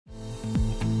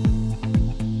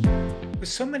With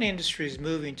so many industries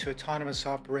moving to autonomous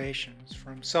operations,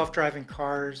 from self-driving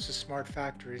cars to smart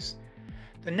factories,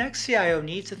 the next CIO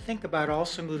needs to think about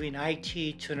also moving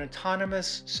IT to an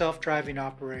autonomous, self-driving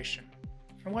operation.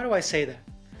 And why do I say that?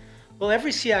 Well,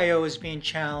 every CIO is being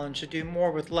challenged to do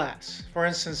more with less. For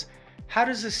instance, how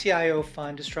does the CIO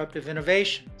fund disruptive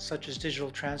innovation, such as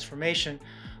digital transformation,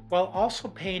 while also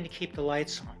paying to keep the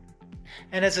lights on?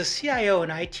 And as a CIO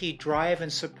and IT drive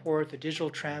and support the digital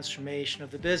transformation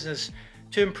of the business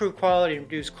to improve quality and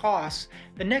reduce costs,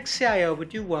 the next CIO would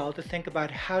do well to think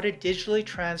about how to digitally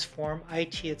transform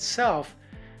IT itself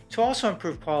to also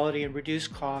improve quality and reduce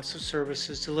costs of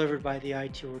services delivered by the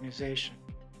IT organization.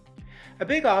 A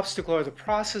big obstacle are the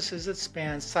processes that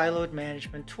span siloed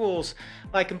management tools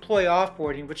like employee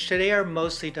offboarding, which today are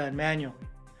mostly done manually.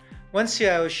 One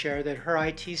CIO shared that her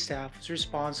IT staff was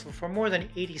responsible for more than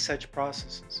 80 such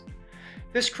processes.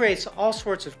 This creates all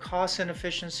sorts of cost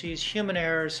inefficiencies, human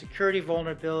errors, security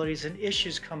vulnerabilities, and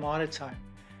issues come on at time.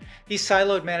 These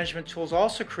siloed management tools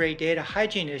also create data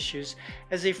hygiene issues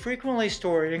as they frequently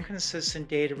store inconsistent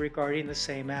data regarding the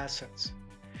same assets.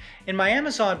 In my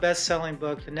Amazon best-selling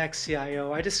book, The Next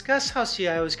CIO, I discuss how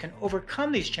CIOs can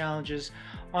overcome these challenges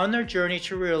on their journey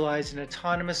to realize an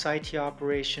autonomous IT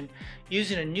operation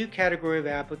using a new category of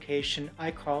application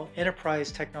I call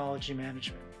Enterprise Technology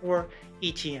Management, or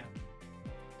ETM.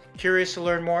 Curious to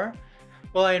learn more?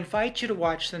 Well, I invite you to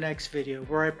watch the next video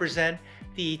where I present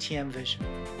the ETM vision.